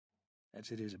as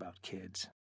it is about kids.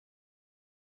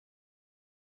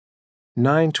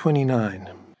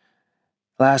 9:29.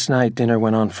 Last night dinner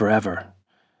went on forever.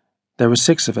 There were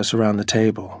 6 of us around the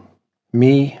table.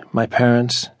 Me, my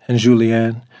parents, and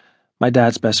Julien, my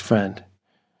dad's best friend.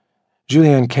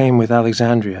 Julien came with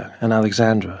Alexandria and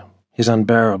Alexandra, his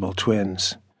unbearable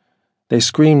twins. They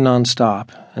screamed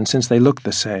non-stop, and since they looked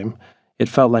the same, it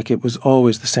felt like it was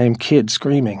always the same kid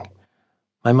screaming.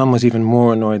 My mum was even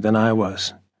more annoyed than I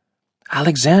was.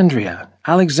 "Alexandria!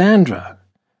 Alexandra!"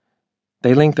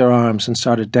 They linked their arms and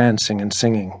started dancing and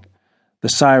singing. The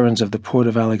sirens of the port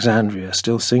of Alexandria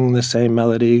still sing the same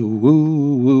melody,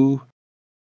 woo, woo.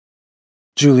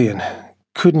 "Julian,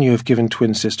 couldn't you have given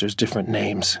twin sisters different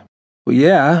names?" "Well,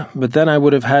 yeah, but then I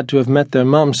would have had to have met their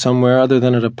mum somewhere other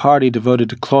than at a party devoted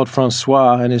to Claude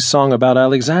Francois and his song about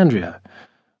Alexandria."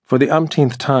 For the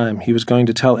umpteenth time, he was going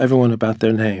to tell everyone about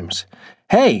their names.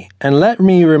 "Hey, and let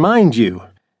me remind you."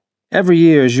 Every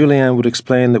year, Julien would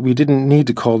explain that we didn't need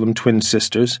to call them twin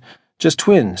sisters, just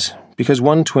twins, because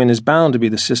one twin is bound to be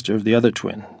the sister of the other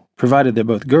twin, provided they're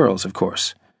both girls, of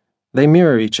course. They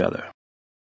mirror each other.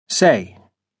 "Say,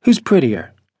 who's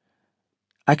prettier?"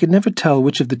 I could never tell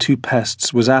which of the 2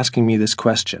 pests was asking me this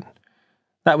question.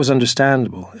 That was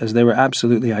understandable, as they were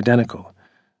absolutely identical.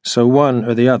 So one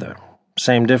or the other,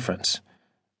 same difference.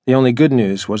 The only good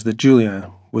news was that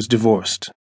Julien was divorced.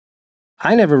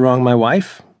 "I never wronged my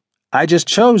wife. I just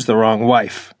chose the wrong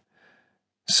wife."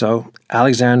 So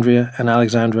Alexandria and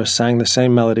Alexandra sang the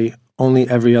same melody only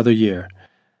every other year.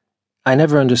 I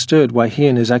never understood why he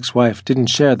and his ex-wife didn't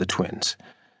share the twins.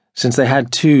 Since they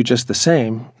had 2 just the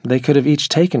same, they could have each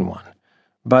taken one.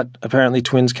 But apparently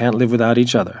twins can't live without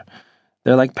each other.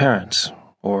 They're like parents,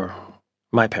 or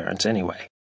my parents anyway.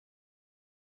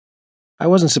 I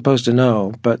wasn't supposed to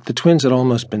know, but the twins had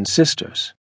almost been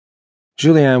sisters.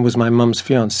 Julien was my mum's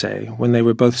fiancé when they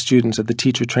were both students at the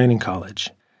teacher training college.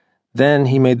 Then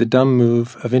he made the dumb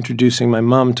move of introducing my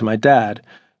mum to my dad,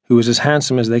 who was as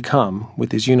handsome as they come,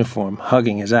 with his uniform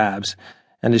hugging his abs,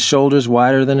 and his shoulders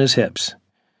wider than his hips.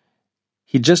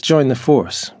 He'd just joined the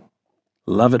force.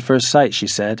 Love at first sight, she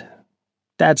said.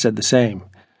 Dad said the same.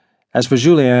 As for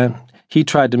Julien, he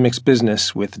tried to mix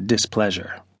business with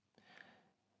displeasure.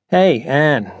 "Hey,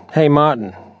 Anne. Hey,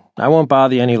 Martin. I won't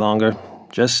bother you any longer.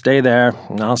 Just stay there,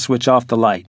 and I'll switch off the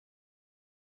light."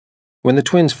 When the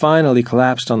twins finally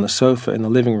collapsed on the sofa in the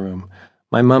living room,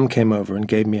 my mum came over and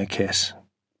gave me a kiss.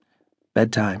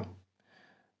 "Bedtime."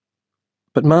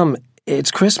 "But, Mum, it's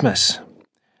Christmas."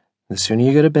 "The sooner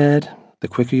you go to bed, the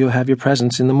quicker you'll have your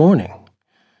presents in the morning."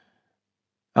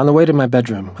 On the way to my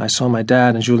bedroom, I saw my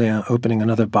dad and Julien opening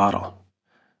another bottle.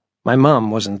 My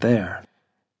mum wasn't there.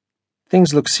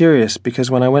 Things looked serious because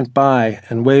when I went by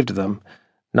and waved to them,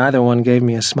 neither one gave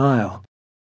me a smile.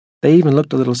 They even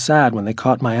looked a little sad when they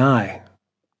caught my eye.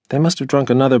 They must have drunk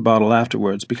another bottle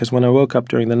afterwards because when I woke up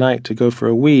during the night to go for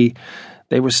a wee,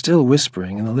 they were still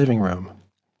whispering in the living room.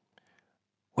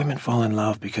 "Women fall in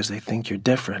love because they think you're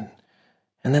different,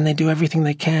 and then they do everything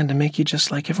they can to make you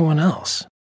just like everyone else."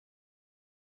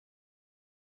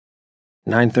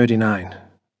 9:39.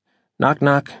 Knock,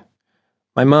 knock.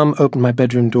 My mum opened my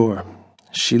bedroom door.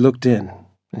 She looked in,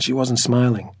 and she wasn't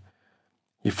smiling.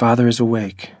 "Your father is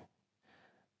awake."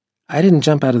 I didn't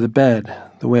jump out of the bed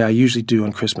the way I usually do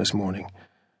on Christmas morning.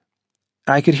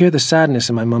 I could hear the sadness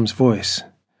in my mum's voice.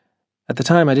 At the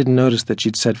time, I didn't notice that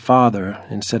she'd said father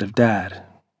instead of dad.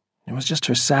 It was just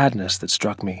her sadness that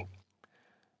struck me.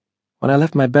 When I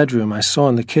left my bedroom, I saw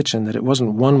in the kitchen that it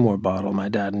wasn't 1 more bottle my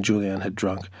dad and Julien had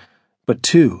drunk, but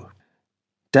 2.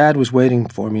 Dad was waiting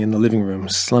for me in the living room,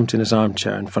 slumped in his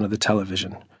armchair in front of the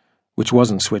television, which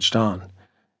wasn't switched on,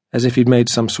 as if he'd made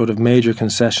some sort of major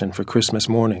concession for Christmas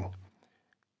morning.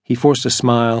 He forced a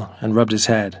smile and rubbed his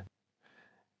head.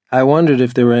 I wondered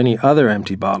if there were any other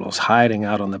empty bottles hiding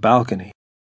out on the balcony.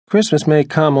 Christmas may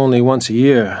come only once a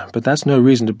year, but that's no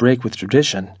reason to break with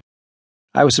tradition.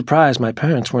 I was surprised my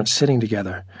parents weren't sitting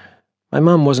together. My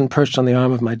mum wasn't perched on the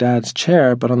arm of my dad's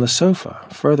chair, but on the sofa,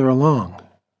 further along,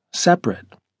 separate.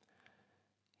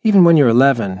 Even when you're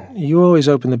 11, you always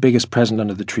open the biggest present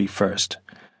under the tree first.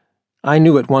 I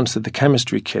knew at once that the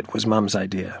chemistry kit was Mum's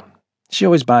idea. She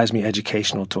always buys me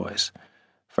educational toys.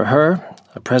 For her,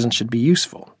 a present should be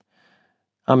useful.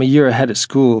 I'm a year ahead at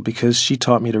school because she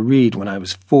taught me to read when I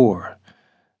was 4.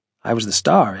 I was the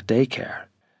star at daycare.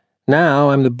 Now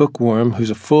I'm the bookworm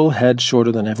who's a full head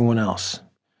shorter than everyone else.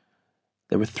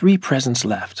 There were 3 presents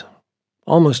left,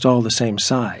 almost all the same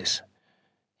size.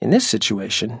 In this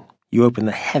situation, you open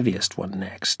the heaviest one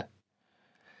next.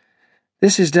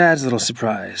 "This is Dad's little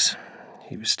surprise."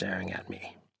 He was staring at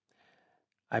me.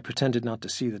 I pretended not to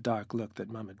see the dark look that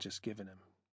Mum had just given him.